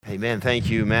Amen. Thank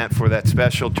you, Matt, for that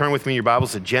special. Turn with me in your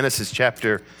Bibles to Genesis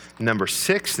chapter number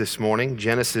 6 this morning.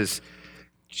 Genesis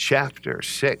chapter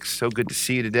 6. So good to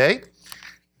see you today.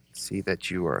 See that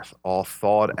you are all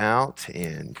thawed out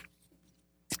and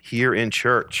here in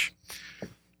church.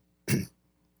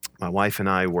 My wife and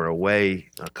I were away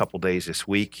a couple days this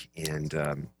week,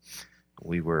 and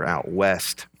we were out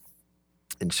west.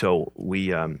 And so we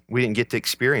didn't get to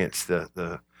experience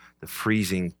the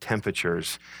freezing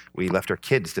temperatures. We left our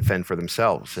kids to fend for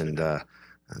themselves, and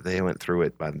they went through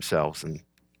it by themselves. And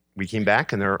we came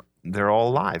back, and they're all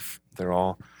alive. They're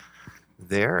all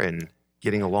there and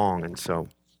getting along. And so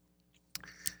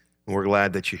we're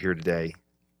glad that you're here today.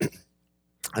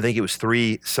 I think it was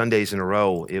 3 Sundays in a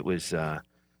row. It was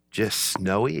just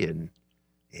snowy and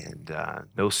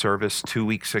no service 2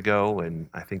 weeks ago. And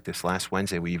I think this last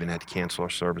Wednesday, we even had to cancel our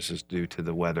services due to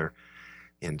the weather.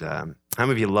 And how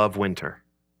many of you love winter?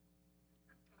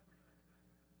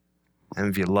 How many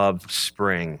of you love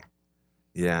spring?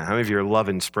 Yeah, how many of you are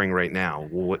loving spring right now?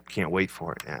 Well, can't wait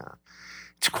for it. Yeah.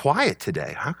 It's quiet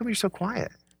today. How come you're so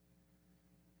quiet?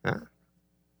 Huh?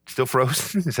 Still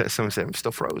frozen? Is that someone said, I'm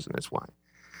still frozen, that's why.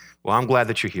 Well, I'm glad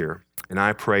that you're here, and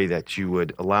I pray that you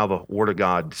would allow the Word of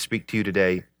God to speak to you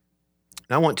today.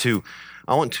 And I want to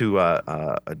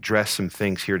address some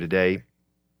things here today,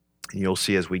 and you'll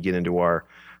see as we get into our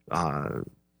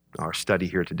study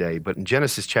here today. But in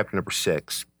Genesis chapter number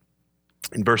 6,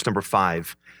 in verse number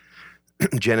 5,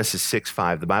 Genesis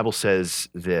 6:5, the Bible says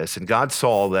this, and God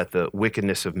saw that the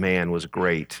wickedness of man was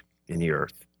great in the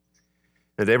earth,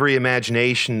 that every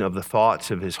imagination of the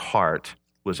thoughts of his heart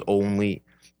was only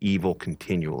evil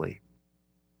continually.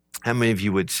 How many of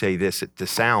you would say this? It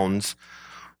sounds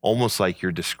almost like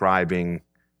you're describing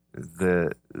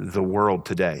the world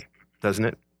today, doesn't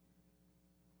it?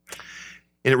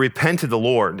 And it repented the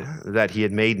Lord that he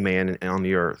had made man on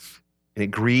the earth, and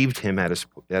it grieved him at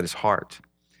his heart.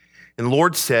 And the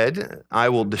Lord said, I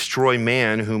will destroy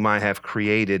man whom I have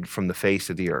created from the face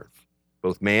of the earth,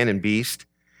 both man and beast,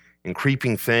 and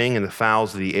creeping thing, and the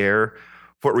fowls of the air,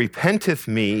 for it repenteth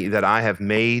me that I have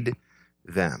made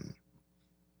them.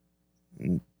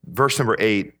 Verse number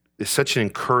 8 is such an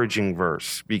encouraging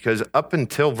verse, because up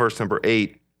until verse number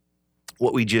 8,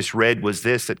 what we just read was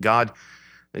this, that God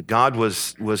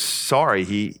was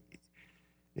sorry.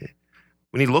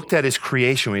 When he looked at his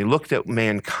creation, when he looked at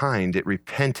mankind, it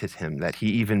repented him that he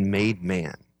even made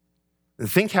man.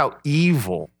 And think how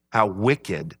evil, how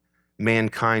wicked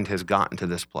mankind has gotten to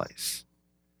this place.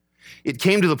 It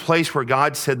came to the place where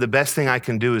God said, the best thing I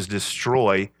can do is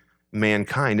destroy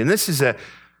mankind. And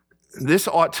this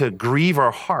ought to grieve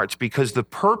our hearts, because the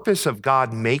purpose of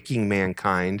God making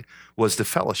mankind was to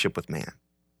fellowship with man.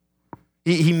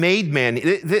 He made man.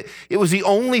 It was the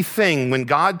only thing when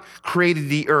God created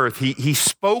the earth. He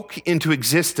spoke into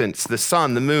existence the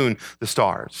sun, the moon, the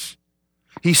stars.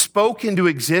 He spoke into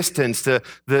existence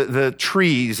the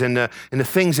trees and the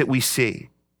things that we see.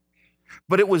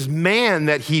 But it was man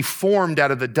that he formed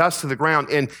out of the dust of the ground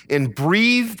and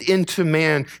breathed into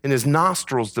man in his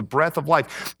nostrils the breath of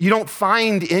life. You don't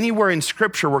find anywhere in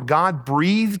Scripture where God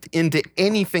breathed into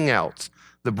anything else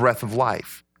the breath of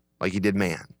life like he did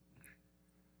man.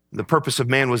 The purpose of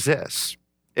man was this.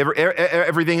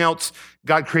 Everything else,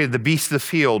 God created the beasts of the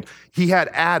field. He had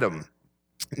Adam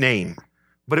name,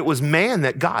 but it was man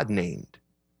that God named.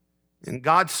 And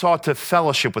God sought to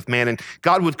fellowship with man. And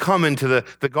God would come into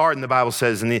the garden, the Bible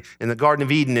says, in the Garden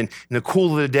of Eden in the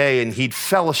cool of the day, and he'd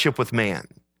fellowship with man.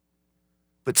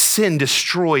 But sin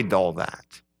destroyed all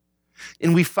that.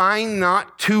 And we find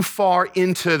not too far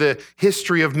into the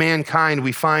history of mankind,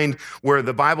 we find where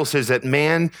the Bible says that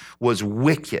man was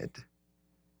wicked.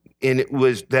 And it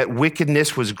was that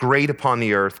wickedness was great upon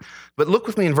the earth. But look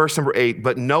with me in verse number 8.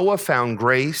 But Noah found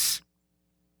grace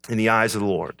in the eyes of the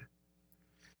Lord.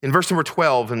 In verse number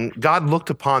 12, and God looked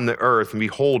upon the earth, and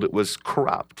behold, it was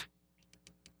corrupt.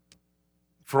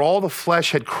 For all the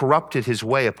flesh had corrupted his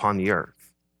way upon the earth.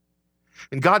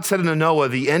 And God said unto Noah,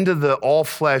 the end of all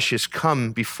flesh is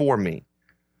come before me,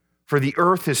 for the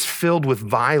earth is filled with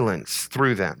violence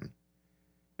through them.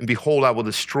 And behold, I will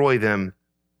destroy them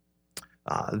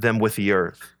with the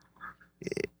earth.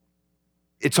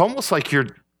 It's almost like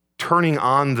you're turning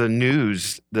on the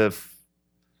news, the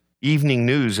evening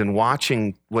news, and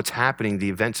watching what's happening, the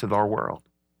events of our world.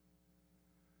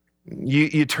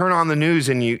 You turn on the news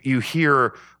and you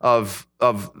hear of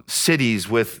cities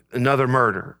with another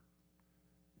murder.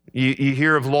 You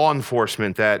hear of law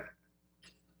enforcement that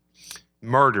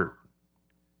murder.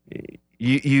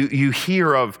 You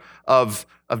hear of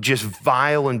just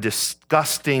vile and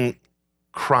disgusting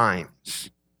crimes.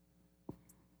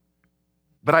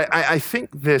 But I think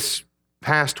this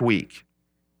past week,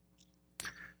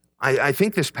 I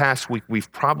think this past week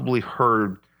we've probably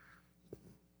heard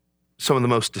some of the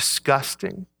most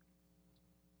disgusting,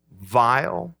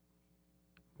 vile,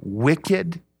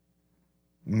 wicked,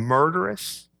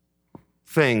 murderous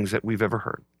things that we've ever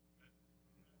heard.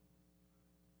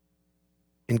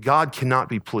 And God cannot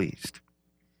be pleased.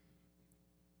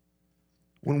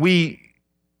 When we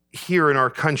here in our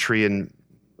country, in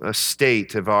a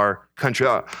state of our country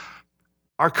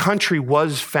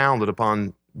was founded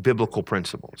upon biblical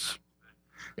principles.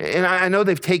 And I know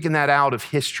they've taken that out of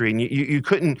history, and you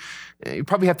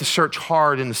probably have to search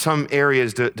hard in some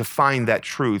areas to find that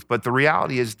truth. But the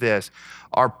reality is this: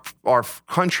 our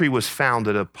country was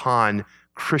founded upon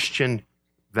Christian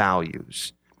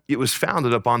values. It was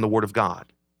founded upon the Word of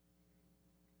God.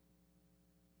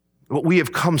 But we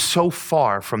have come so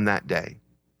far from that day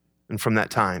and from that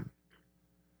time.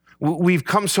 We've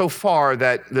come so far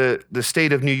that the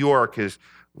state of New York has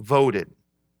voted,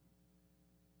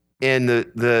 and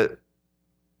the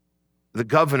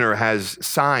governor has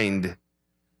signed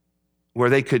where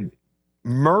they could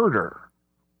murder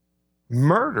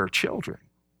children.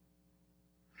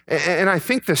 And I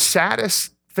think the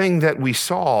saddest thing that we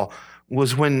saw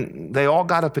was when they all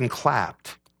got up and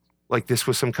clapped like this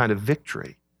was some kind of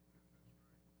victory.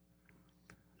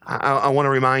 I want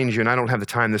to remind you, and I don't have the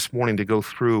time this morning to go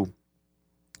through,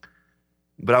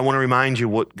 but I want to remind you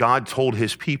what God told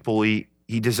his people. He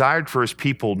desired for his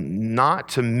people not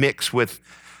to mix with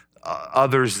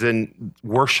others than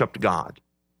worshiped God.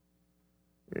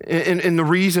 And the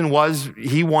reason was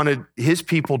he wanted his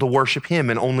people to worship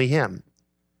him and only him.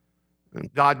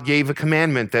 God gave a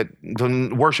commandment that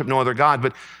to worship no other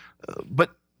God,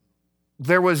 but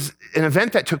there was an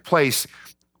event that took place.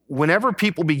 Whenever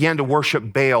people began to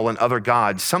worship Baal and other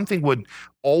gods, something would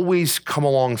always come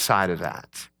alongside of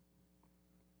that.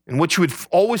 And what you would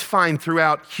always find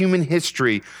throughout human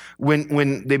history,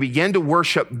 when they began to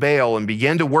worship Baal and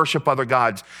began to worship other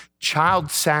gods, child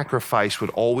sacrifice would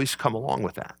always come along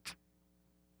with that.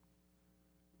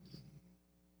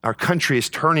 Our country is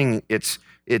turning its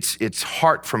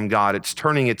heart from God. It's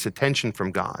turning its attention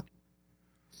from God.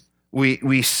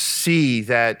 We see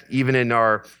that even in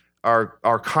our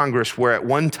Congress, where at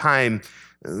one time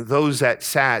those that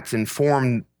sat and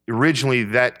formed originally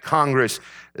that Congress,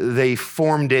 they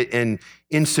formed it and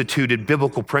instituted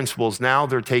biblical principles. Now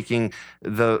they're taking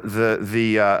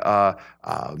the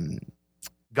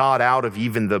God out of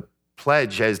even the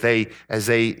pledge as they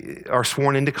are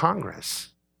sworn into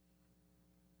Congress.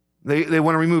 They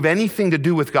want to remove anything to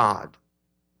do with God,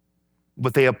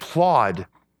 but they applaud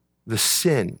the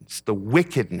sins, the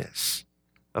wickedness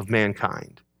of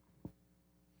mankind.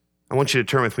 I want you to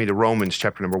turn with me to Romans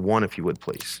chapter number 1, if you would,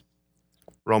 please.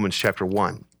 Romans chapter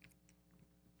 1.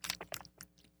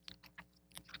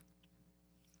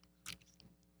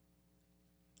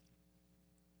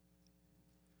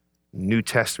 New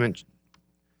Testament,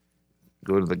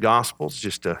 go to the Gospels,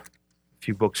 just a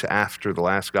few books after the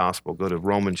last Gospel. Go to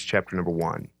Romans chapter number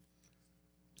 1.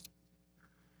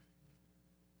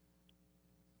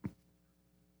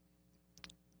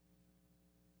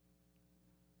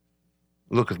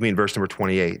 Look with me in verse number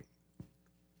 28.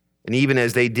 And even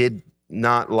as they did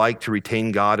not like to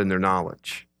retain God in their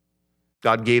knowledge,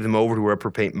 God gave them over to a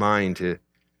reprobate mind to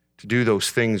do those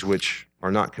things which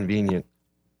are not convenient.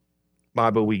 The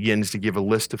Bible begins to give a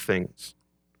list of things.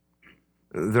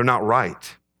 They're not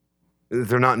right.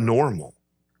 They're not normal.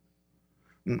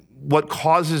 What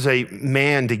causes a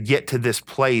man to get to this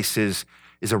place is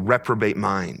a reprobate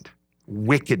mind,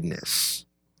 wickedness,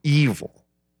 evil,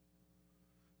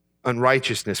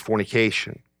 unrighteousness,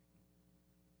 fornication.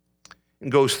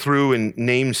 And goes through and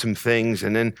names some things.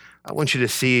 And then I want you to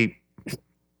see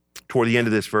toward the end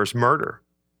of this verse, murder,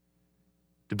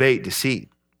 debate, deceit,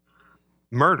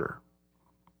 murder.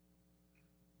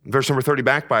 Verse number 30,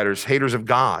 backbiters, haters of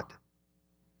God,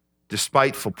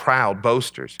 despiteful, proud,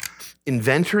 boasters,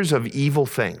 inventors of evil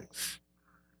things.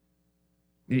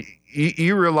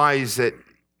 You realize that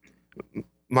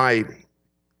my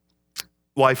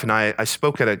wife and I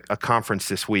spoke at a conference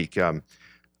this week. And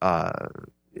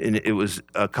it was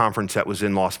a conference that was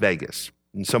in Las Vegas.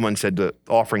 And someone said the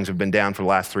offerings have been down for the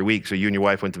last 3 weeks, so you and your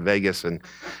wife went to Vegas, and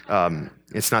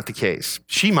it's not the case.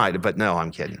 She might have, but no, I'm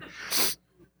kidding.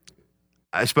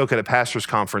 I spoke at a pastor's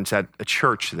conference at a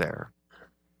church there.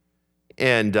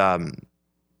 And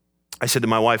I said to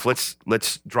my wife,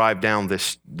 let's drive down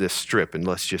this strip, and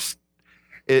let's just,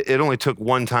 it only took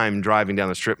one time driving down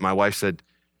the strip. My wife said,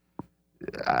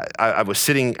 I was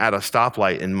sitting at a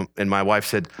stoplight, and my wife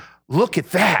said, look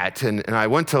at that. And I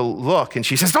went to look, and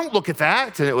she says, don't look at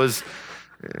that. And it was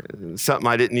something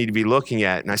I didn't need to be looking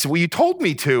at. And I said, well, you told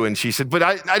me to. And she said, but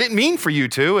I didn't mean for you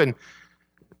to. And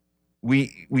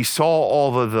we saw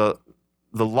all of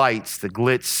the lights, the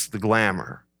glitz, the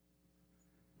glamour.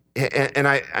 And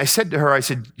I said to her, I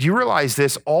said, do you realize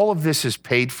this? All of this is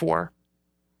paid for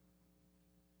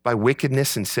by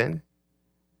wickedness and sin.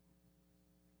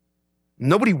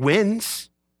 Nobody wins.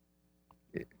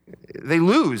 They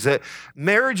lose.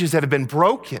 Marriages that have been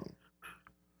broken,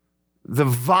 the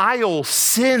vile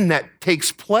sin that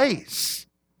takes place.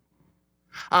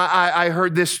 I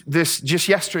heard this just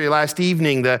yesterday, last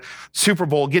evening, the Super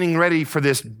Bowl, getting ready for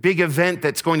this big event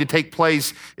that's going to take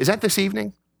place. Is that this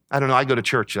evening? I don't know. I go to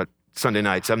church on Sunday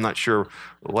nights. I'm not sure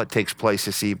what takes place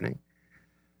this evening.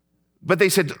 But they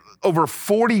said over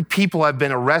 40 people have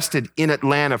been arrested in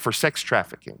Atlanta for sex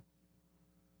trafficking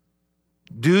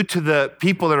due to the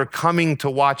people that are coming to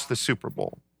watch the Super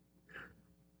Bowl.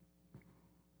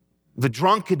 The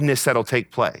drunkenness that'll take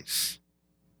place.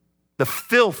 The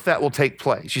filth that will take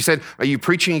place. You said, are you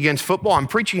preaching against football? I'm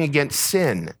preaching against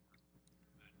sin.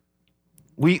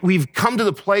 We've come to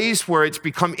the place where it's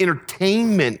become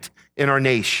entertainment in our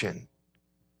nation.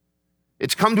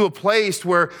 It's come to a place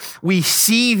where we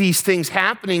see these things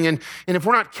happening, and if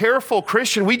we're not careful,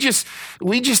 Christian, we just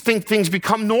think things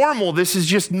become normal. This is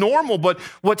just normal. But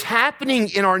what's happening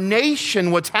in our nation,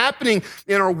 what's happening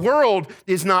in our world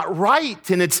is not right,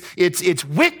 and it's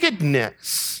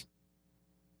wickedness.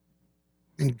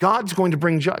 And God's going to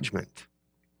bring judgment.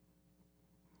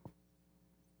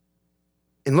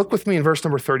 And look with me in verse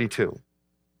number 32.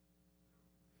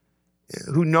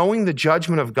 Who, knowing the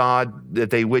judgment of God,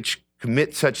 that they which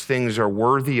commit such things are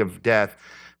worthy of death,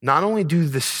 not only do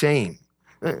the same.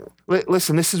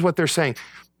 Listen, this is what they're saying.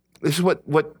 This is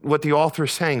what the author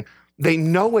is saying. They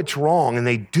know it's wrong and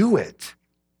they do it.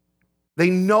 They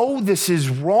know this is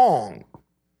wrong,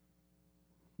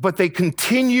 but they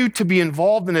continue to be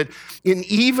involved in it, in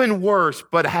even worse,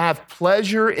 but have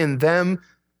pleasure in them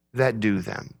that do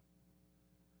them.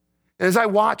 And as I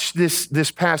watched this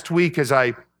past week, as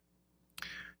I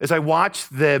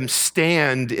watched them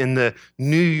stand in the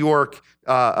New York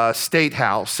State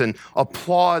House and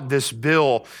applaud this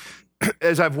bill,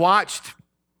 as I've watched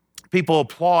people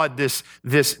applaud this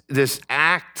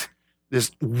act,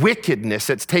 this wickedness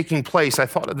that's taking place, I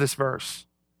thought of this verse.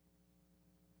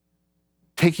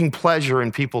 Taking pleasure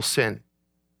in people's sin.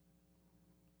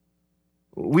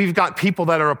 We've got people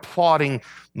that are applauding,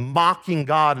 mocking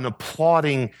God and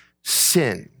applauding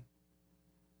sin.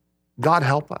 God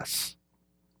help us.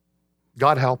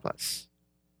 God help us.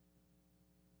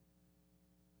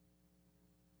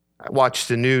 I watched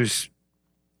the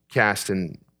newscast,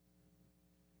 and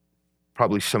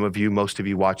probably some of you, most of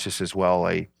you watch this as well.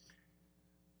 A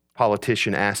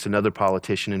politician asked another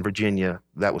politician in Virginia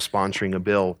that was sponsoring a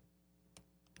bill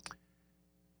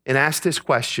and asked this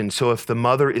question: so if the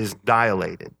mother is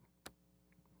dilated,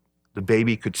 the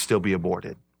baby could still be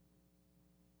aborted?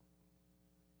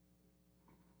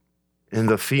 And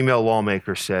the female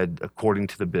lawmaker said, according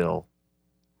to the bill,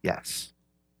 yes.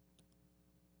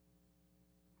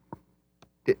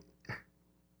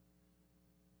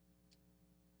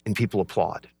 And people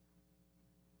applaud.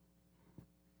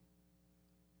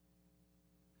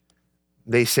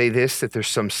 They say this, that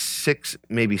there's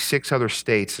maybe six other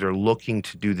states that are looking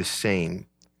to do the same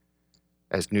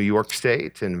as New York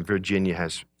State and Virginia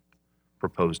has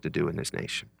proposed to do in this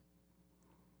nation.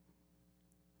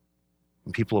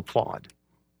 And people applaud.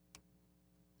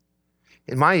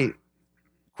 And my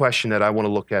question that I want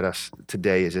to look at us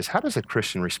today is this: how does a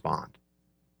Christian respond?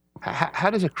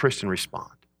 How does a Christian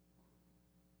respond?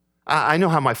 I know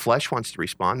how my flesh wants to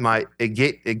respond.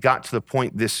 It got to the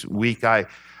point this week I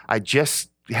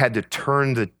just had to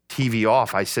turn the TV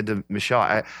off. I said to Michelle,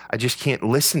 I just can't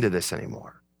listen to this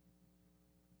anymore.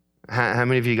 How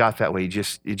many of you got that way? You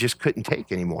just couldn't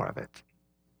take any more of it.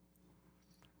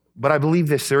 But I believe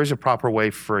there is a proper way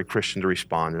for a Christian to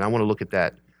respond, and I want to look at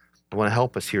that. I want to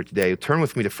help us here today. Turn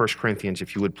with me to 1 Corinthians,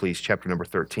 if you would please, chapter number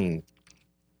 13.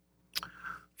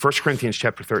 1 Corinthians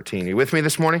chapter 13. Are you with me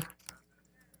this morning?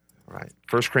 All right,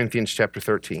 1 Corinthians chapter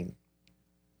 13.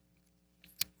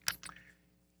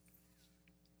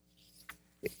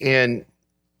 And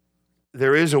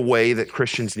there is a way that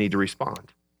Christians need to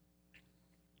respond.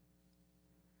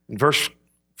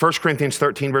 1 Corinthians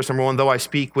 13, verse number 1, though I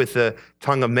speak with the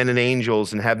tongue of men and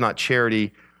angels and have not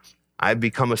charity, I've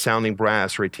become a sounding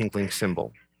brass or a tinkling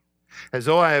cymbal. As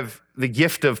though I have the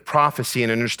gift of prophecy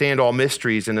and understand all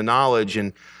mysteries and the knowledge,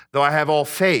 and though I have all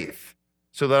faith,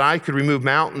 so that I could remove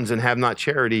mountains and have not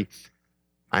charity,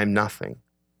 I am nothing.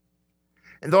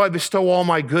 And though I bestow all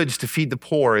my goods to feed the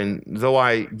poor, and though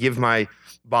I give my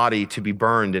body to be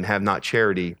burned and have not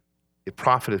charity, it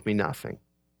profiteth me nothing.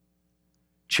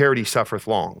 Charity suffereth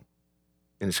long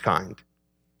and is kind.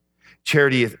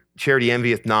 Charity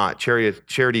envieth not.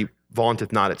 Charity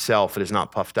vaunteth not itself. It is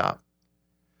not puffed up.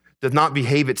 Doth not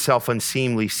behave itself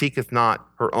unseemly. Seeketh not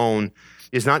her own.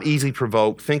 Is not easily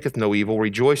provoked. Thinketh no evil.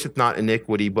 Rejoiceth not in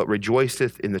iniquity, but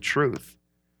rejoiceth in the truth.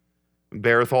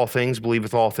 Beareth all things,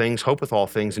 believeth all things, hopeth all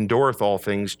things, endureth all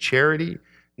things. Charity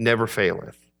never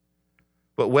faileth.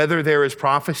 But whether there is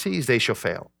prophecies, they shall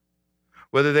fail.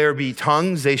 Whether there be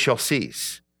tongues, they shall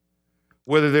cease.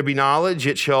 Whether there be knowledge,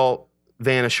 it shall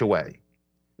vanish away.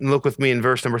 And look with me in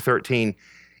verse number 13.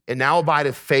 And now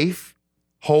abideth faith,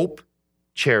 hope,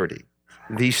 charity.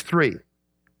 These three.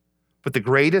 But the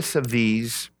greatest of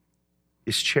these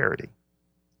is charity.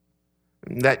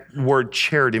 And that word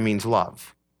charity means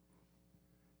love.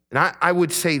 And I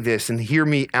would say this, and hear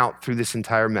me out through this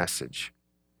entire message.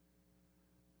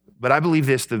 But I believe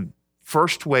this, the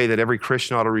first way that every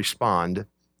Christian ought to respond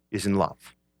is in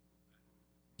love.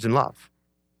 Is in love.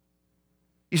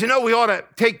 You say, no, we ought to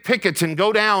take pickets and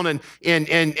go down and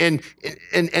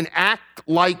act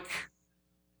like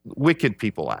wicked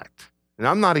people act. And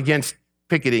I'm not against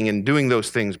picketing and doing those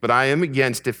things, but I am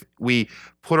against if we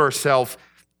put ourselves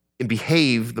and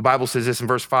behave, the Bible says this in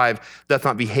verse 5, doth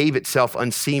not behave itself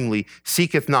unseemly,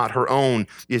 seeketh not her own,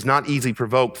 is not easily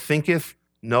provoked, thinketh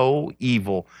no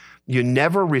evil. You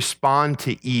never respond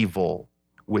to evil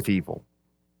with evil.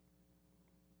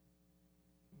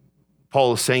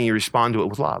 Paul is saying you respond to it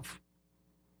with love.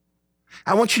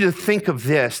 I want you to think of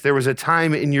this. There was a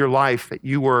time in your life that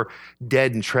you were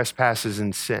dead in trespasses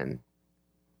and sin.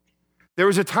 There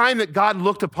was a time that God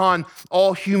looked upon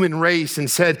all human race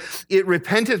and said, it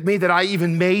repenteth me that I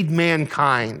even made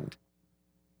mankind.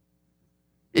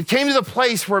 It came to the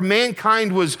place where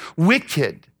mankind was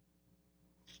wicked,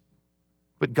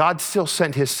 but God still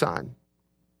sent his son.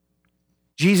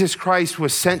 Jesus Christ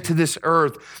was sent to this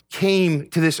earth, came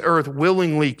to this earth,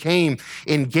 willingly came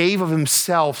and gave of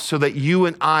himself so that you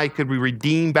and I could be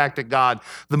redeemed back to God.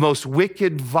 The most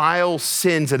wicked, vile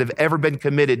sins that have ever been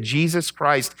committed, Jesus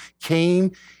Christ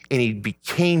came and he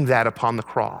became that upon the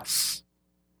cross.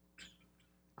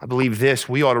 I believe this,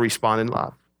 we ought to respond in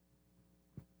love.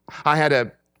 I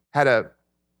had a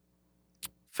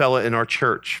fella in our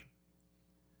church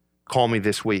call me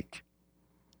this week.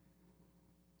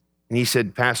 And he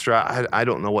said, Pastor, I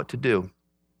don't know what to do.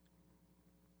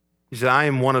 He said, I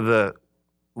am one of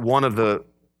the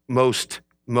most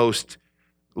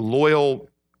loyal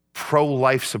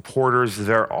pro-life supporters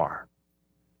there are.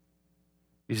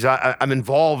 He said, I'm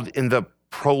involved in the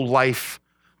pro-life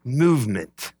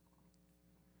movement.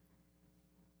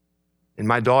 And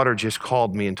my daughter just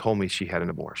called me and told me she had an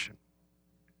abortion.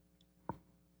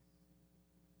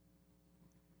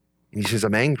 And he says,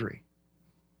 I'm angry.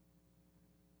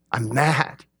 I'm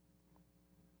mad.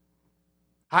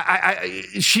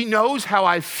 She knows how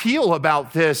I feel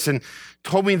about this and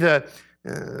told me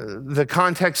the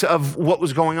context of what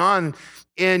was going on.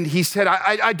 And he said,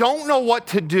 I don't know what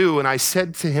to do. And I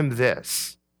said to him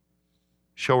this,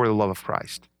 show her the love of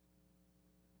Christ.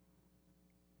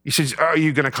 He says, are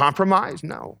you going to compromise?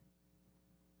 No.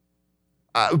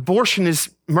 Abortion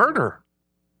is murder.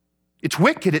 It's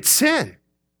wicked. It's sin.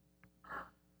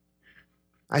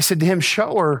 I said to him,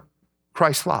 show her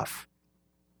Christ's love.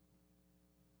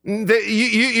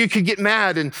 You could get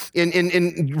mad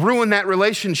and ruin that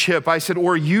relationship. I said,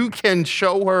 or you can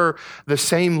show her the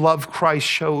same love Christ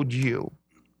showed you.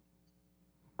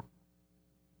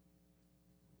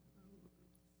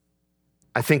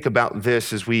 I think about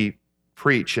this as we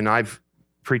preach, and I've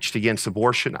preached against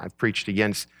abortion. I've preached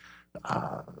against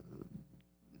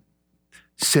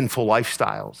sinful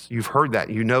lifestyles. You've heard that.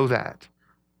 You know that.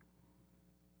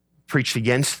 Preached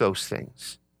against those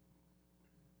things.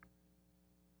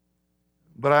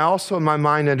 But I also, in my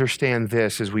mind, understand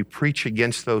this as we preach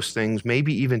against those things.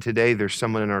 Maybe even today there's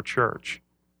someone in our church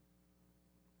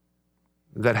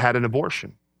that had an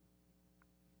abortion.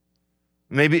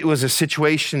 Maybe it was a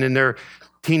situation in their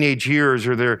teenage years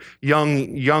or their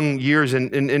young years,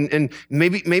 and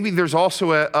maybe there's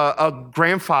also a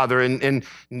grandfather, and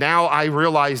now I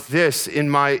realize this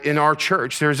in our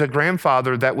church. There's a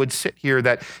grandfather that would sit here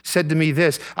that said to me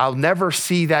this, I'll never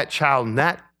see that child, and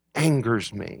that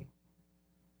angers me.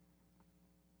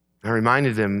 I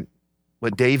reminded him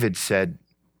what David said,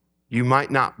 you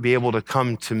might not be able to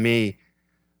come to me,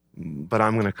 but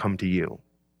I'm going to come to you.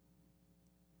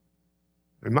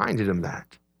 Reminded him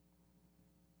that.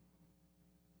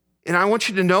 And I want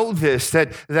you to know this,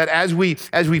 that as we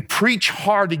preach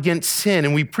hard against sin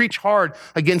and we preach hard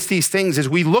against these things, as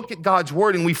we look at God's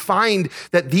word and we find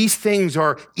that these things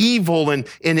are evil and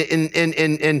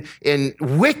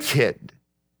wicked,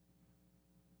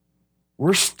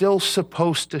 we're still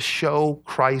supposed to show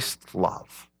Christ's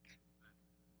love.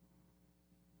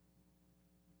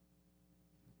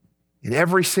 In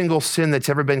every single sin that's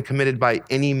ever been committed by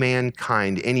any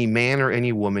mankind, any man or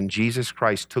any woman, Jesus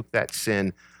Christ took that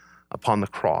sin upon the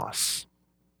cross.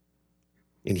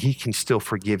 And he can still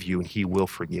forgive you, and he will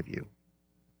forgive you.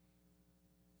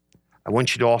 I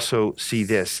want you to also see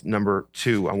this. Number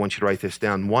 2, I want you to write this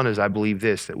down. 1 is, I believe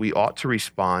this, that we ought to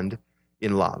respond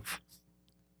in love.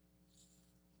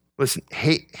 Listen,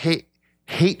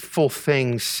 hateful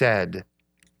things said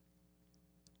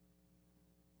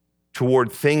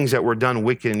toward things that were done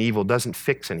wicked and evil doesn't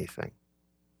fix anything.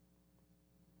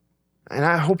 And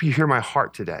I hope you hear my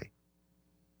heart today.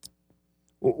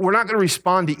 We're not going to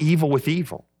respond to evil with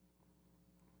evil.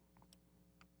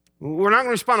 We're not going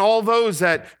to respond to all those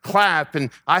that clap and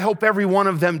I hope every one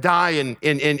of them die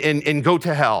and go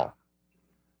to hell.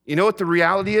 You know what the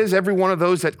reality is? Every one of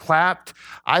those that clapped,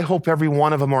 I hope every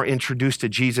one of them are introduced to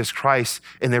Jesus Christ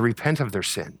and they repent of their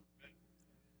sin.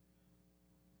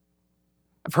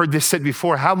 I've heard this said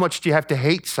before. How much do you have to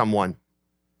hate someone?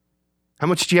 How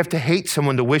much do you have to hate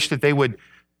someone to wish that they would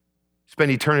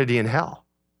spend eternity in hell?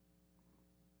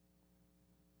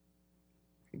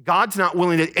 God's not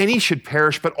willing that any should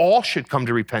perish, but all should come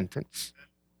to repentance.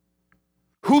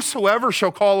 Whosoever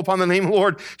shall call upon the name of the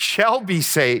Lord shall be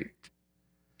saved.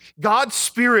 God's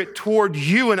spirit toward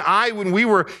you and I when we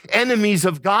were enemies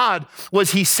of God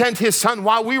was he sent his son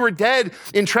while we were dead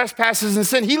in trespasses and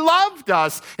sin. He loved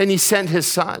us and he sent his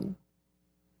son.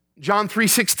 John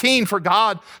 3:16, for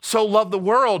God so loved the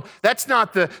world. That's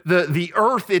not the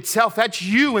earth itself. That's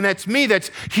you and that's me.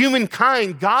 That's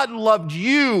humankind. God loved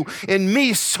you and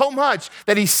me so much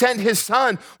that he sent his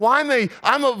son. Well,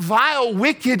 I'm a vile,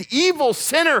 wicked, evil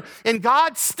sinner, and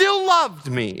God still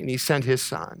loved me, and he sent his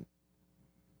son.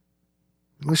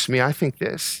 Listen to me, I think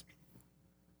this.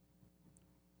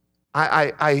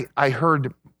 I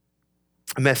heard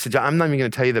a message. I'm not even going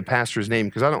to tell you the pastor's name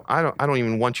because I don't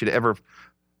even want you to ever.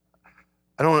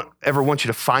 I don't ever want you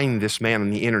to find this man on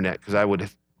the internet because I would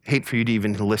hate for you to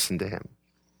even listen to him.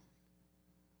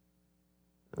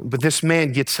 But this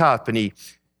man gets up and he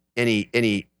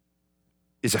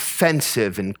is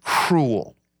offensive and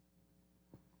cruel,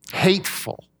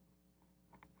 hateful.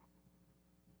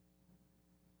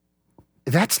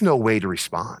 That's no way to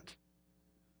respond.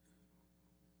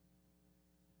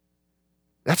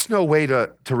 That's no way to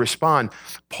respond.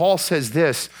 Paul says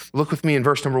this, look with me in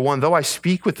verse number 1. Though I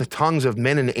speak with the tongues of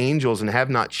men and angels and have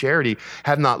not charity,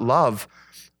 have not love,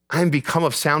 I am become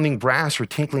of sounding brass or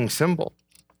tinkling cymbal.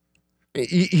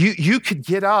 You could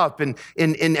get up and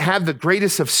have the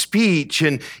greatest of speech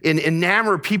and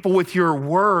enamor people with your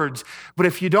words, but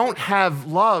if you don't have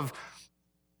love,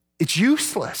 it's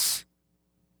useless.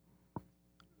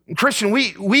 Christian,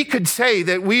 we could say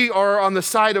that we are on the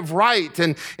side of right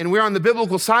and we're on the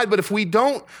biblical side, but if we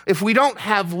don't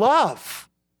have love,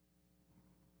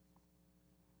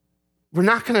 we're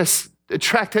not going to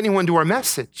attract anyone to our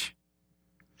message.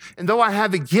 And though I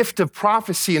have the gift of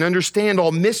prophecy and understand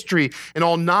all mystery and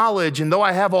all knowledge, and though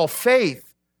I have all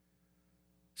faith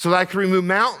so that I can remove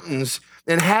mountains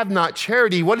and have not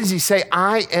charity, what does he say?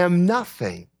 I am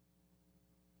nothing.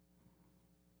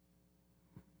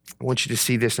 I want you to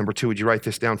see this. Number 2, would you write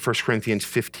this down? 1 Corinthians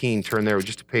 15, turn there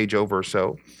just a page over or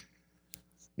so.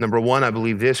 Number 1, I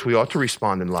believe this, we ought to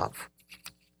respond in love.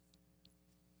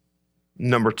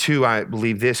 Number 2, I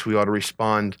believe this, we ought to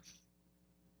respond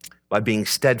by being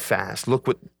steadfast. Look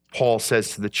what Paul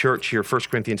says to the church here, 1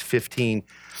 Corinthians 15,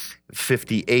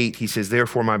 58. He says,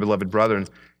 therefore, my beloved brethren,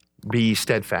 be ye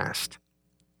steadfast,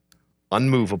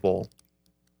 unmovable,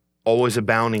 always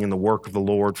abounding in the work of the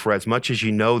Lord, for as much as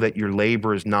you know that your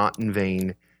labor is not in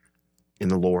vain in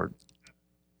the Lord.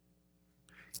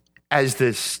 As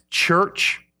this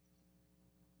church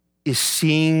is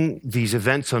seeing these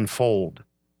events unfold,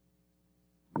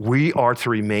 we are to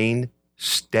remain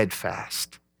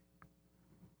steadfast,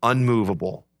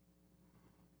 unmovable,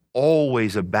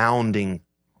 always abounding,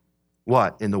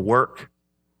 what? In the work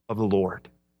of the Lord.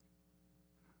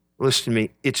 Listen to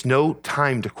me, it's no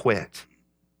time to quit.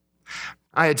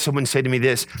 I had someone say to me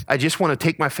this, I just want to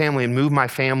take my family and move my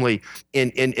family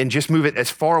and just move it as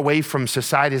far away from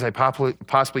society as I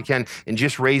possibly can and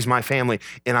just raise my family.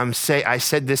 And I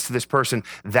said this to this person,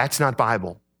 that's not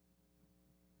Bible.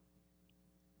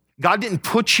 God didn't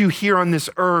put you here on this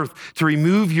earth to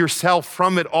remove yourself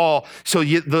from it all. So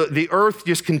the earth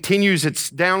just continues its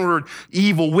downward,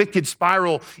 evil, wicked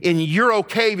spiral, and you're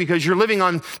okay because you're living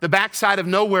on the backside of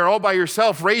nowhere all by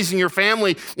yourself, raising your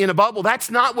family in a bubble.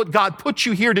 That's not what God put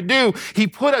you here to do. He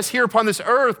put us here upon this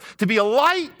earth to be a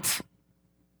light.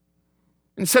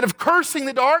 Instead of cursing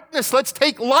the darkness, let's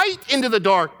take light into the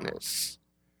darkness.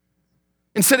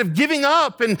 Instead of giving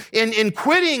up and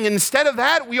quitting, instead of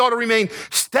that, we ought to remain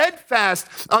steadfast,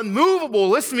 unmovable.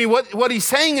 Listen to me, what he's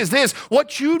saying is this: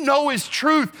 what you know is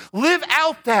truth, live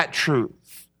out that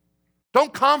truth.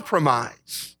 Don't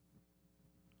compromise.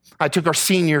 I took our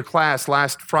senior class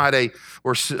last Friday,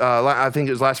 or I think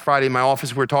it was last Friday in my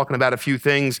office. We were talking about a few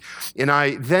things, and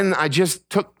I just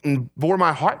took and bore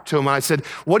my heart to them, and I said,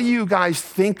 what do you guys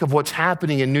think of what's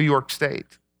happening in New York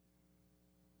State?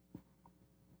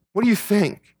 What do you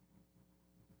think?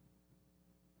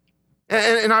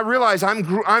 And I realize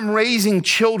I'm raising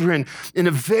children in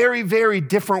a very, very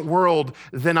different world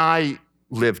than I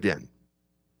lived in,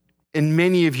 and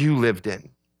many of you lived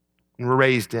in and were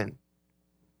raised in.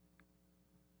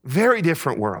 Very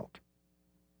different world.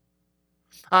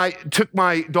 I took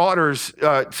my daughters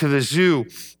to the zoo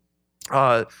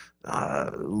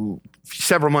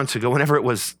several months ago, whenever it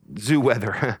was zoo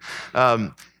weather.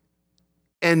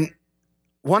 And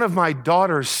one of my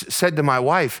daughters said to my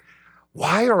wife,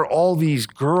 why are all these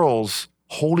girls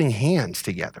holding hands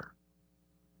together?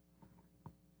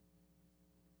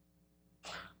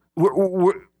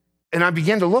 And I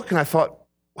began to look and I thought,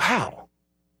 wow,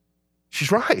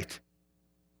 she's right.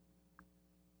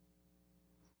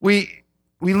 We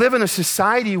live in a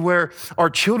society where our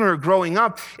children are growing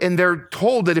up and they're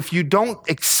told that if you don't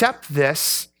accept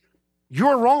this,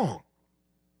 you're wrong.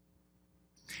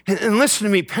 And listen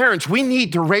to me, parents, we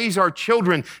need to raise our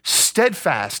children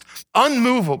steadfast,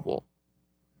 unmovable.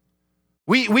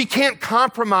 We can't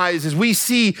compromise as we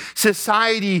see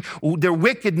society, their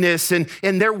wickedness, and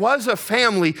there was a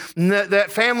family, and that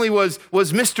family was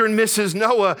Mr. and Mrs.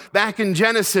 Noah back in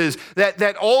Genesis,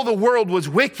 that all the world was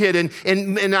wicked,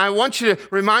 and I want you to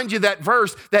remind you that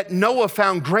verse, that Noah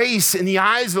found grace in the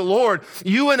eyes of the Lord.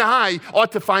 You and I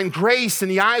ought to find grace in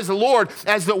the eyes of the Lord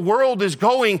as the world is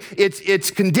going,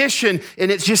 its condition,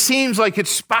 and it just seems like it's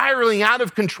spiraling out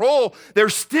of control. There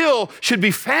still should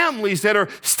be families that are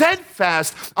steadfast,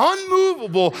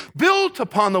 unmovable, built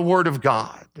upon the Word of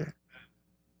God.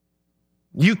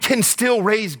 You can still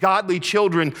raise godly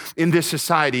children in this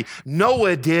society.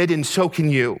 Noah did, and so can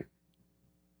you.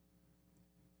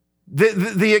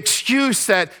 The excuse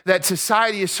that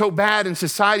society is so bad and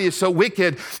society is so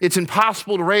wicked, it's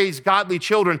impossible to raise godly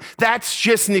children, that's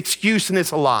just an excuse and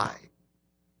it's a lie.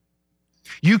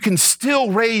 You can still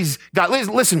raise God.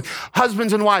 Listen,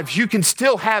 husbands and wives, you can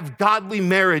still have godly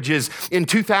marriages in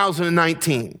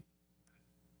 2019.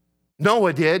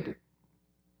 Noah did.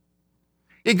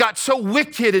 It got so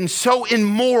wicked and so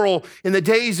immoral in the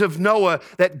days of Noah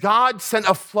that God sent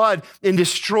a flood and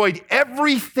destroyed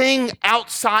everything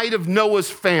outside of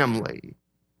Noah's family.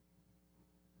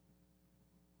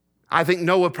 I think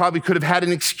Noah probably could have had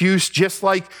an excuse just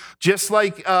like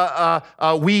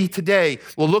we today.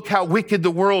 Well, look how wicked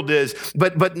the world is.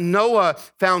 But Noah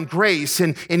found grace,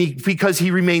 and because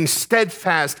he remained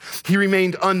steadfast, he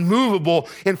remained unmovable.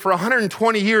 And for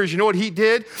 120 years, you know what he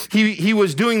did? He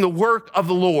was doing the work of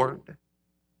the Lord.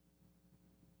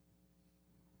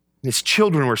 His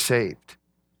children were saved.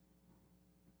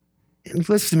 And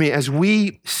listen to me, as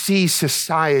we see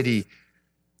society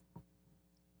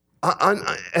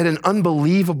at an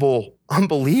unbelievable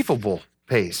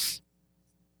pace,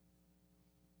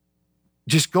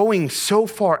 just going so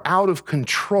far out of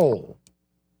control,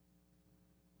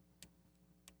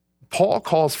 Paul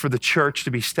calls for the church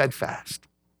to be steadfast,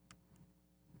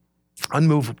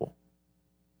 unmovable,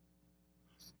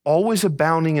 always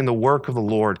abounding in the work of the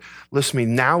Lord. Listen to me,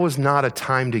 now is not a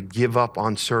time to give up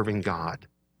on serving God.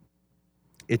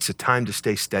 It's a time to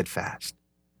stay steadfast.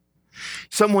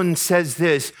 Someone says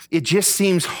this, it just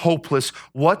seems hopeless.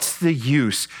 What's the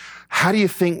use? How do you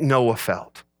think Noah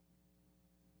felt?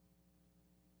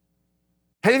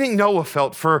 How do you think Noah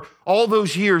felt for all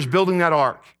those years building that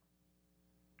ark?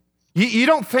 You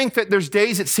don't think that there's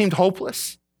days it seemed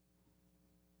hopeless?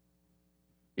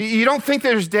 You don't think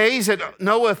there's days that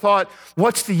Noah thought,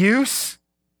 what's the use?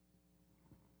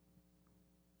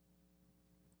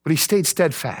 But he stayed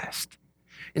steadfast.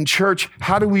 In church,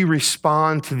 how do we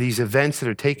respond to these events that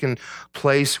are taking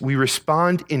place? We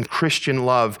respond in Christian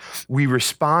love. We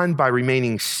respond by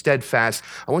remaining steadfast.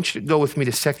 I want you to go with me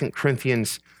to 2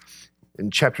 Corinthians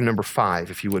in chapter number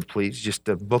 5, if you would please. Just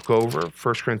a book over,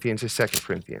 1 Corinthians to 2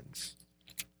 Corinthians.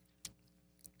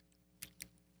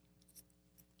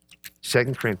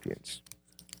 2 Corinthians.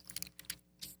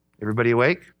 Everybody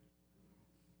awake?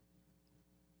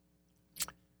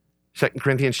 2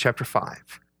 Corinthians chapter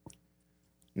 5,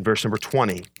 in verse number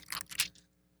 20.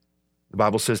 The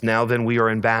Bible says, "Now then we are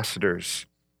ambassadors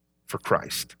for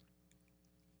Christ.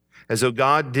 As though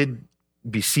God did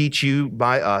beseech you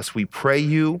by us, we pray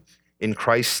you in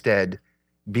Christ's stead,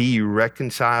 be you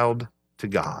reconciled to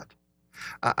God."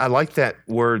 I like that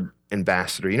word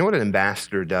ambassador. You know what an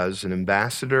ambassador does? An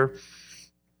ambassador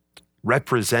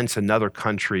represents another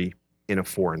country in a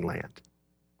foreign land.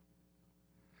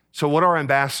 So what our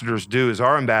ambassadors do is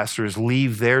our ambassadors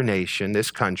leave their nation,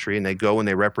 this country, and they go and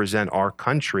they represent our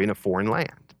country in a foreign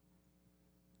land.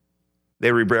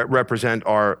 They represent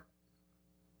our,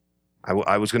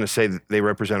 I was going to say that they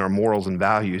represent our morals and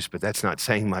values, but that's not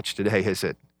saying much today, is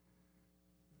it?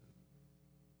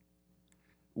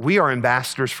 We are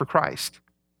ambassadors for Christ.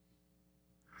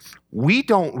 We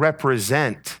don't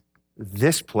represent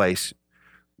this place.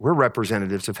 We're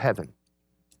representatives of heaven.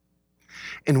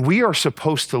 And we are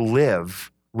supposed to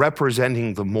live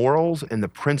representing the morals and the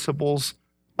principles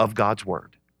of God's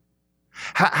word.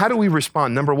 How do we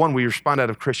respond? Number one, we respond out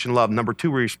of Christian love. Number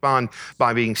two, we respond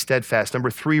by being steadfast.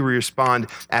 Number three, we respond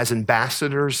as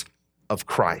ambassadors of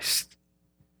Christ.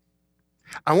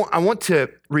 I want to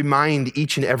remind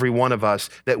each and every one of us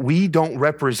that we don't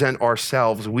represent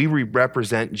ourselves. We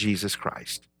represent Jesus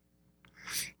Christ.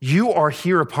 You are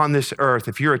here upon this earth,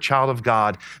 if you're a child of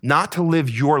God, not to live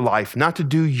your life, not to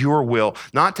do your will,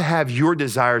 not to have your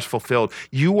desires fulfilled.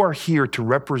 You are here to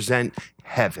represent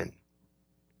heaven.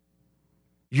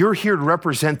 You're here to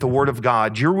represent the Word of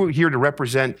God. You're here to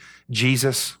represent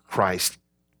Jesus Christ.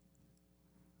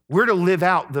 We're to live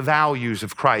out the values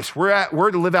of Christ.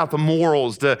 We're to live out the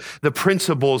morals, the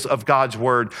principles of God's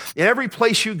word. In every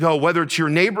place you go, whether it's your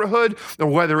neighborhood or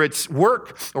whether it's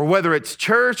work or whether it's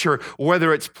church or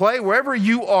whether it's play, wherever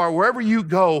you are, wherever you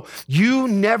go, you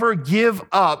never give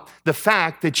up the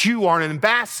fact that you are an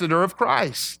ambassador of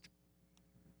Christ.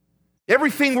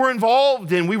 Everything we're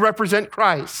involved in, we represent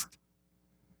Christ.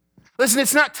 Listen,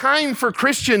 it's not time for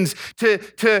Christians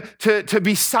to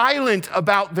be silent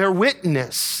about their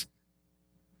witness.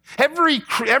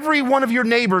 Every one of your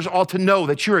neighbors ought to know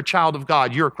that you're a child of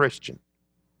God, you're a Christian.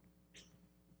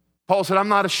 Paul said, I'm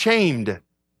not ashamed of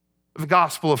the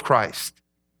gospel of Christ.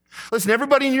 Listen,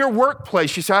 everybody in your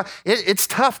workplace, you say, it's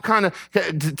tough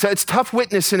it's tough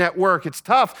witnessing at work. It's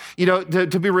tough,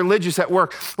 to be religious at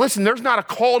work. Listen, there's not a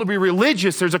call to be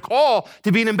religious. There's a call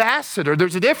to be an ambassador.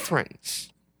 There's a difference.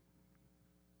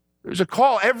 There's a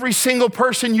call. Every single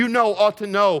person you know ought to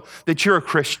know that you're a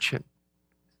Christian.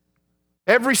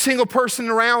 Every single person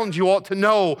around you ought to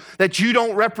know that you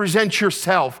don't represent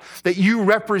yourself, that you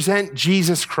represent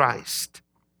Jesus Christ.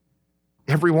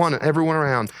 Everyone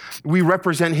around. We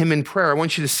represent him in prayer. I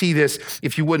want you to see this,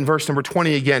 if you would, in verse number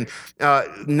 20 again.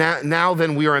 Now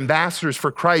then, we are ambassadors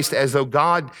for Christ, as though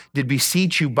God did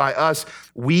beseech you by us.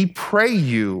 We pray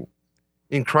you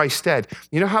in Christ's stead.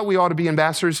 You know how we ought to be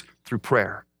ambassadors? Through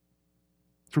prayer.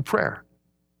 Through prayer.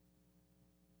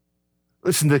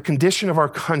 Listen, the condition of our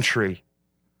country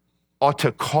ought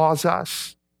to cause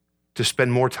us to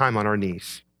spend more time on our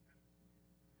knees.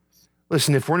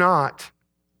 Listen, if we're not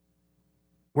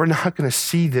going to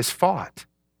see this fought.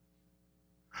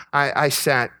 I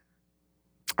sat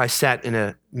in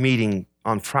a meeting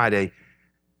on Friday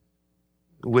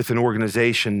with an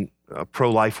organization, a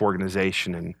pro-life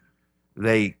organization, and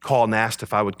they called and asked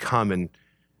if I would come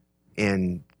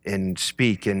and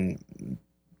speak and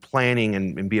planning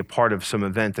and be a part of some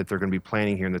event that they're going to be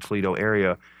planning here in the Toledo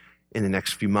area in the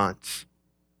next few months.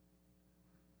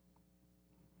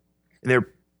 And they're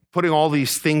putting all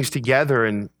these things together,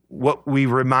 and what we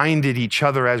reminded each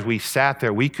other as we sat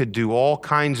there, we could do all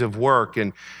kinds of work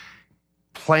and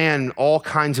plan all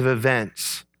kinds of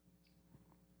events.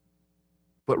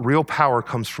 But real power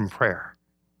comes from prayer.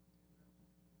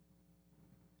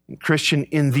 Christian,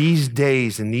 in these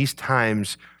days, in these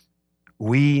times,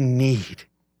 we need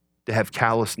to have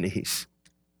callous knees.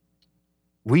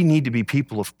 We need to be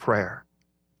people of prayer.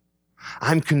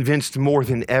 I'm convinced more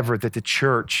than ever that the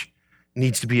church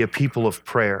needs to be a people of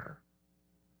prayer.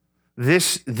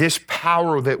 This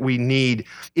power that we need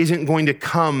isn't going to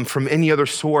come from any other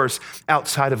source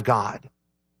outside of God.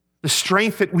 The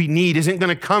strength that we need isn't going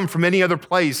to come from any other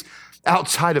place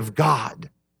outside of God.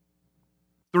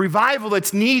 The revival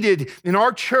that's needed in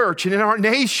our church and in our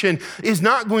nation is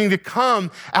not going to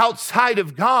come outside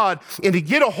of God. And to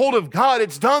get a hold of God,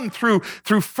 it's done through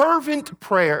fervent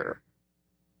prayer.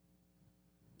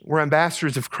 We're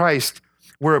ambassadors of Christ.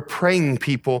 We're a praying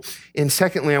people. And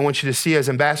secondly, I want you to see as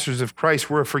ambassadors of Christ,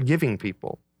 we're a forgiving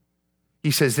people.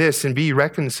 He says this, and be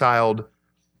reconciled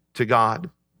to God.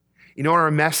 You know what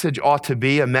our message ought to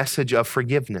be? A message of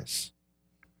forgiveness.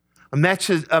 A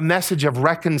message of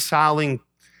reconciling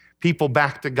people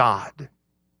back to God.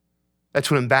 That's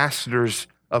what ambassadors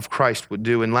of Christ would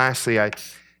do. And lastly, I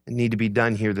need to be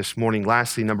done here this morning.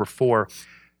 Lastly, number 4,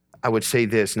 I would say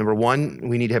this. Number 1,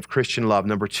 we need to have Christian love.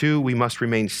 Number 2, we must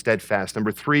remain steadfast.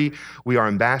 Number 3, we are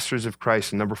ambassadors of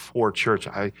Christ. And number 4, church,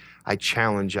 I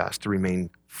challenge us to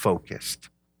remain focused.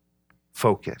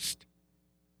 Focused.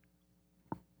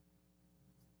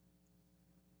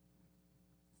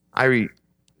 I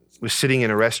was sitting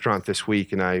in a restaurant this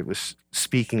week and I was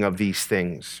speaking of these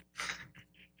things.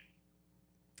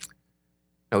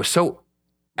 I was so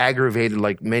aggravated,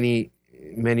 like many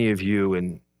of you,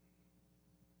 and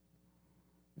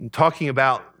talking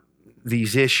about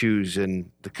these issues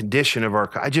and the condition of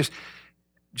I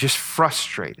just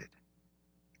frustrated.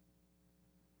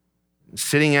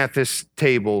 Sitting at this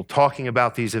table, talking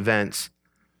about these events,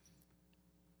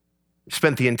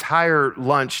 spent the entire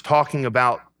lunch talking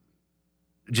about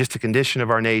just the condition of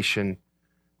our nation,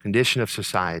 condition of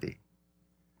society.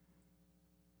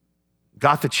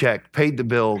 Got the check, paid the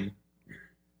bill,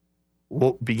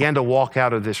 began to walk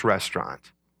out of this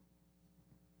restaurant.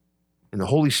 And the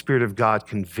Holy Spirit of God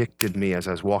convicted me as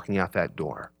I was walking out that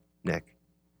door. Nick,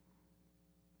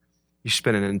 you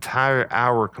spent an entire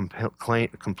hour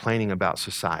complaining about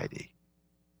society.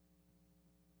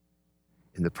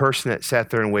 And the person that sat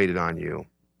there and waited on you,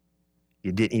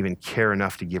 you didn't even care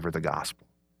enough to give her the gospel.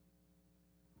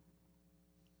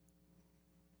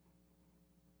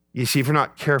 You see, if we're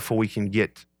not careful, we can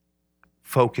get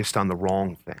focused on the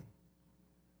wrong thing.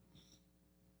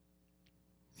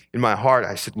 In my heart,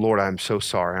 I said, Lord, I'm so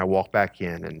sorry. I walked back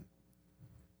in and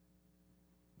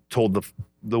told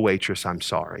the waitress I'm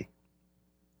sorry.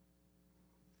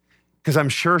 Because I'm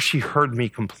sure she heard me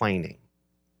complaining.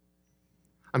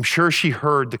 I'm sure she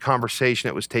heard the conversation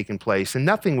that was taking place, and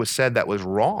nothing was said that was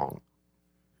wrong.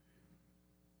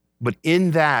 But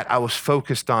in that, I was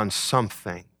focused on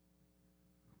something,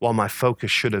 while my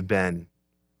focus should have been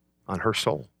on her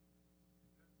soul.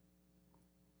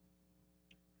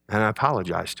 And I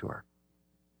apologized to her.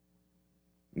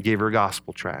 Gave her a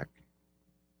gospel tract.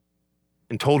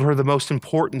 And told her the most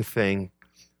important thing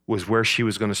was where she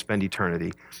was going to spend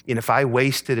eternity. And if I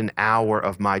wasted an hour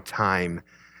of my time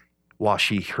while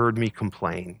she heard me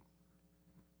complain,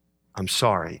 I'm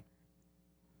sorry.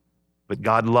 But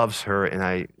God loves her, and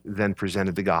I then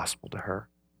presented the gospel to her.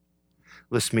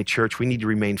 Listen to me, church, we need to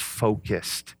remain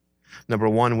focused. Number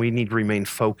 1, we need to remain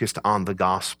focused on the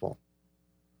gospel.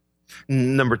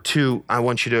 Number 2, I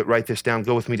want you to write this down.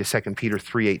 Go with me to 2 Peter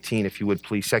 3:18, if you would,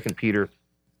 please. 2 Peter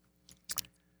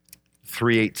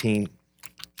 3:18.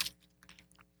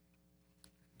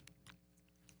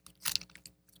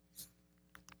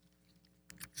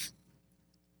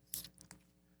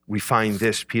 We find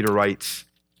this, Peter writes,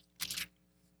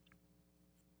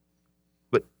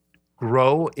 but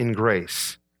grow in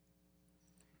grace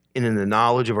and in the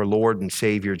knowledge of our Lord and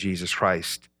Savior, Jesus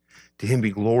Christ. To him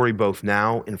be glory both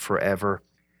now and forever.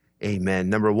 Amen.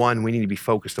 Number 1, we need to be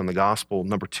focused on the gospel.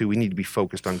 Number 2, we need to be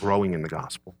focused on growing in the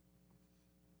gospel.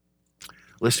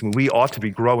 Listen, we ought to be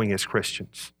growing as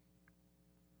Christians,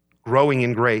 growing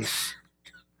in grace.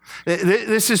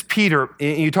 This is Peter.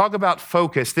 You talk about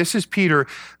focus. This is Peter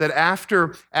that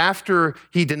after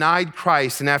he denied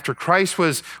Christ and after Christ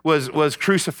was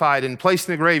crucified and placed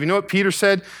in the grave, you know what Peter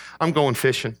said? I'm going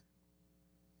fishing.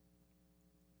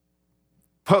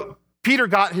 Peter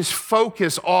got his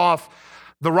focus off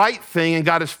the right thing and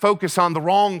got his focus on the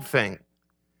wrong thing.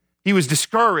 He was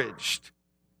discouraged.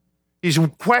 He's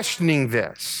questioning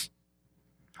this.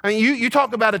 I mean, you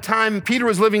talk about a time, Peter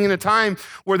was living in a time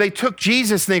where they took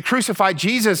Jesus and they crucified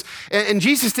Jesus, and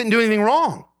Jesus didn't do anything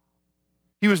wrong.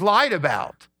 He was lied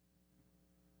about.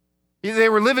 They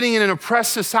were living in an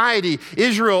oppressed society.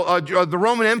 Israel, the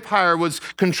Roman Empire was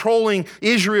controlling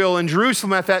Israel and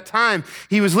Jerusalem at that time.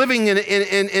 He was living in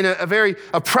a very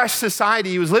oppressed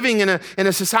society. He was living in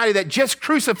a society that just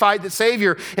crucified the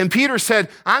Savior. And Peter said,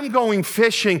 I'm going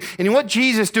fishing. And what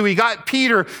Jesus do? He got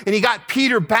Peter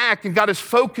back and got his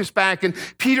focus back. And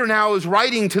Peter now is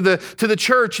writing to the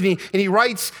church, and he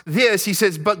writes this. He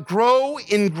says, but grow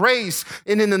in grace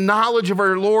and in the knowledge of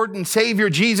our Lord and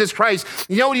Savior, Jesus Christ.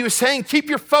 You know what he was saying? Keep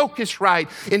your focus right.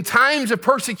 In times of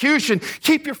persecution,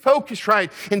 keep your focus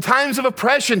right. In times of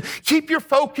oppression, keep your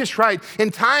focus right. In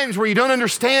times where you don't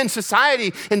understand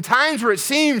society, in times where it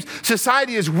seems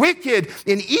society is wicked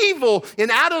and evil and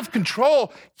out of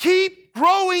control, keep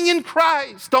growing in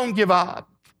Christ. Don't give up.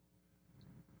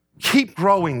 Keep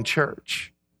growing,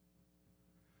 church.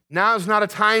 Now is not a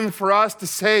time for us to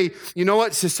say, you know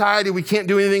what, society, we can't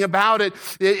do anything about it.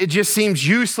 It just seems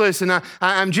useless and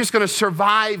I'm just going to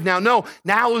survive now. No,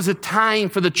 now is a time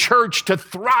for the church to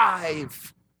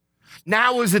thrive.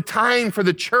 Now is the time for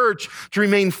the church to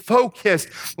remain focused.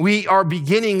 We are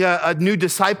beginning a new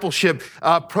discipleship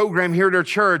program here at our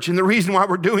church. And the reason why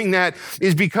we're doing that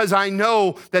is because I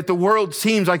know that the world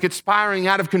seems like it's spiraling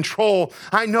out of control.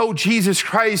 I know Jesus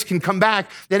Christ can come back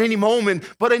at any moment.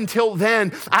 But until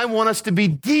then, I want us to be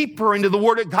deeper into the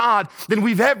Word of God than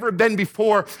we've ever been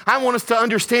before. I want us to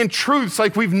understand truths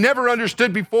like we've never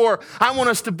understood before. I want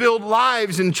us to build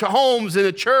lives and homes in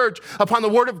a church upon the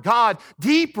Word of God,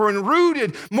 deeper and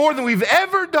rooted more than we've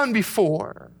ever done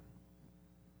before.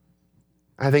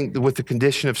 I think that with the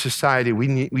condition of society, we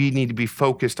need to be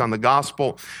focused on the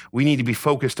gospel. We need to be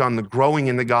focused on the growing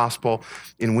in the gospel,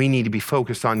 and we need to be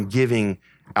focused on giving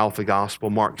out the gospel.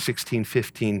 Mark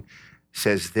 16:15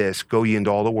 says this, "Go ye into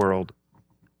all the world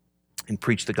and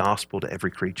preach the gospel to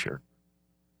every creature."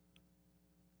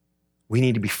 We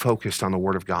need to be focused on the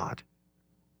Word of God.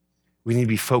 We need to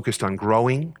be focused on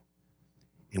growing.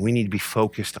 And we need to be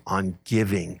focused on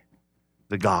giving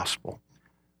the gospel.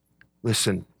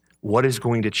 Listen, what is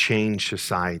going to change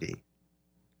society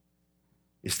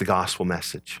is the gospel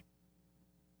message.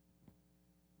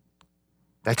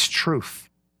 That's truth.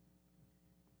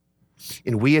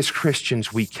 And we as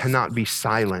Christians, we cannot be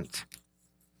silent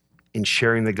in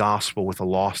sharing the gospel with a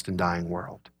lost and dying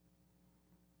world.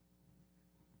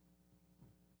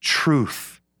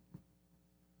 Truth,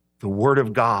 the Word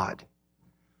of God,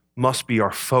 must be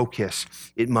our focus.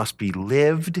 It must be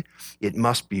lived, it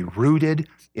must be rooted,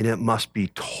 and it must be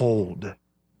told.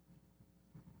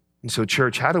 And so,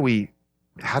 church, how do we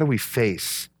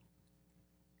face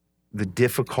the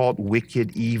difficult,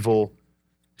 wicked, evil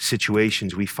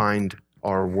situations we find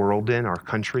our world in, our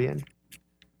country in?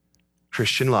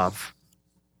 Christian love,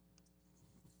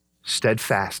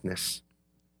 steadfastness,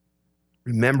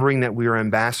 remembering that we are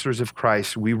ambassadors of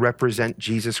Christ, we represent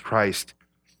Jesus Christ.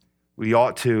 We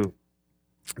ought to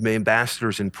be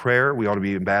ambassadors in prayer. We ought to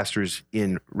be ambassadors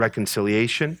in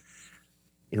reconciliation.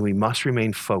 And we must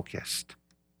remain focused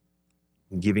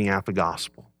in giving out the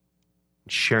gospel,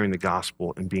 sharing the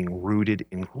gospel, and being rooted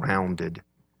and grounded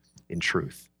in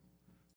truth.